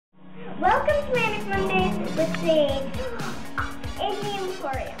with Paige in the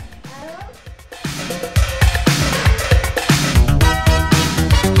Emporium.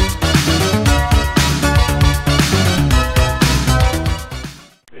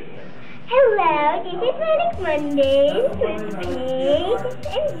 Hello, this is Manic Mondays with Paige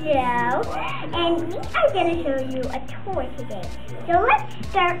and Joe, and we are going to show you a toy today. So let's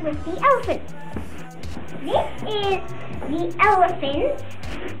start with the elephant. This is the elephant,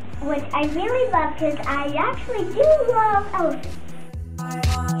 which I really love because I actually do love elephants.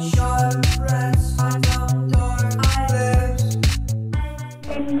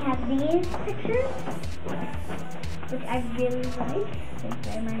 Then we have these pictures, which I really like, since I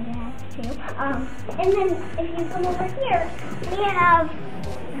might have too. And then if you come over here, we have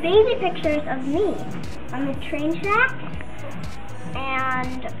baby pictures of me on the train track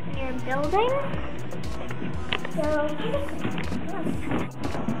and near buildings. So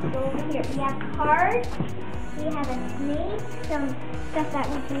over here, we have cars, we have a snake, some stuff that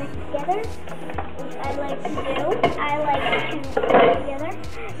we connect together, which I like to do. I like to put them together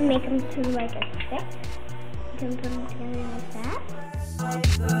and make them to like a stick. You can put them together like that.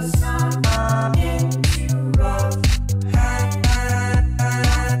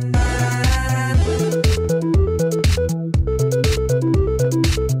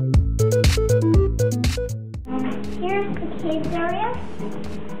 Here's the kids area,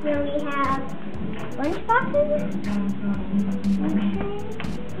 where we have lunch boxes.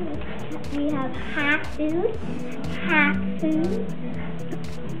 We have half food,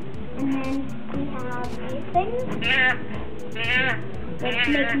 and then we have these things, which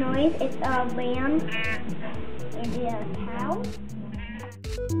make noise. It's a lamb and a cow.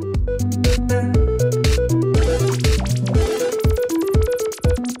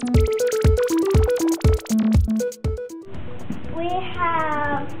 We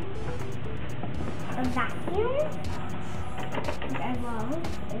have a vacuum, which I love.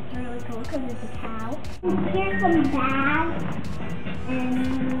 It's really cool because it's a cow. Here's some bags and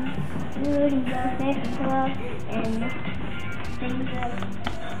food and fish club and things like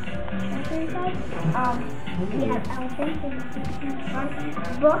exercise. We have elephants in front,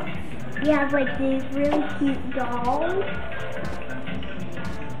 books. We have like these really cute dolls.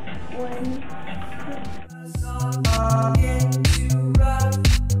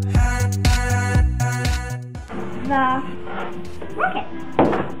 The rocket.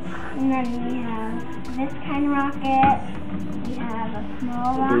 And then we have this kind of rocket. We have a small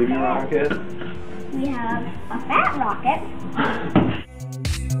rocket. Baby rocket. We have a fat rocket.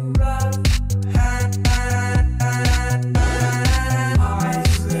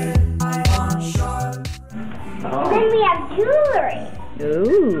 And then we have jewelry.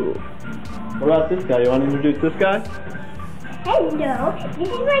 Ooh. What about this guy? You want to introduce this guy? Hello, this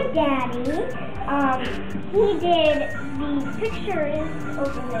is my daddy. He did the pictures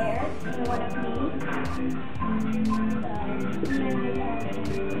over there in one of me.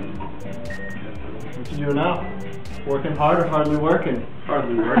 What you doing now? Working hard or hardly working?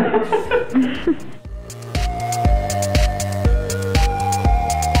 Hardly working.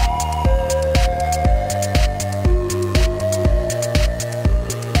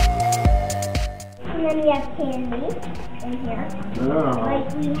 And then we have candy in here. Oh. Like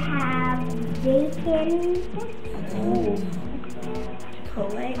we have bacon,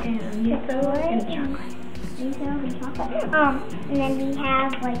 Chipotle and chocolate. And then we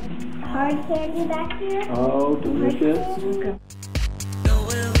have like hard candy back here. Oh, delicious.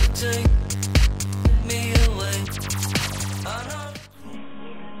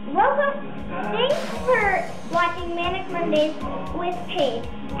 Welcome. Thanks for watching Manic Mondays with Paige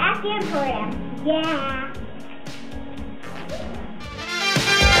at the Emporium. Yeah.